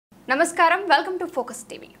నమస్కారం welcome to focus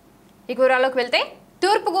TV ఈ వివరాల్లోకి వెళ్తే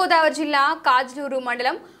తూర్పు గోదావరి జిల్లా కాజలూరు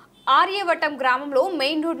మండలం ఆర్యవటం గ్రామంలో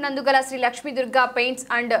మెయిన్ రోడ్ నందు గల శ్రీ లక్ష్మీ దుర్గా పెయింట్స్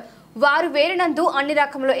అండ్ వారు వేరినందు అన్ని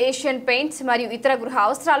రకముల ఏషియన్ పెయింట్స్ మరియు ఇతర గృహ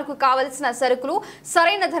అవసరాలకు కావలసిన సరుకులు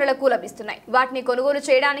సరైన ధరలకు లభిస్తున్నాయి. వాటిని కొనుగోలు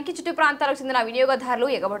చేయడానికి చుట్టూ ప్రాంతాలకు చెందిన వినియోగదారులు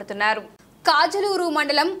ఎగబడుతున్నారు. కాజలూరు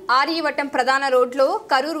మండలం ఆర్యవటం ప్రధాన రోడ్లో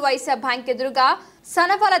కరూర్ వైశ్య బ్యాంక్ ఎదురుగా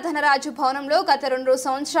సనపాల ధనరాజు భవనంలో గత 2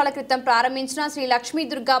 సంవత్సరాల క్రితం ప్రారంభించిన శ్రీ లక్ష్మీ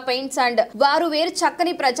దుర్గా పెయింట్స్ అండ్ వారు వేరు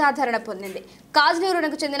చక్కని ప్రజాదరణ పొందింది.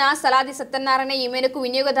 కాజలూరునకు చెందిన సలాది సత్యనారాయణ ఈ మేరకు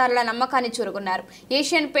వినియోగదారుల నమ్మకాన్ని చూరగొన్నారు.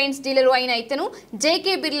 ఏషియన్ పెయింట్స్ డీలర్ అయిన ఇతను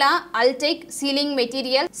జేకే బిర్లా అల్టెక్ సీలింగ్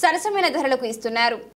మెటీరియల్ సరసమైన ధరలకు ఇస్తున్నారు.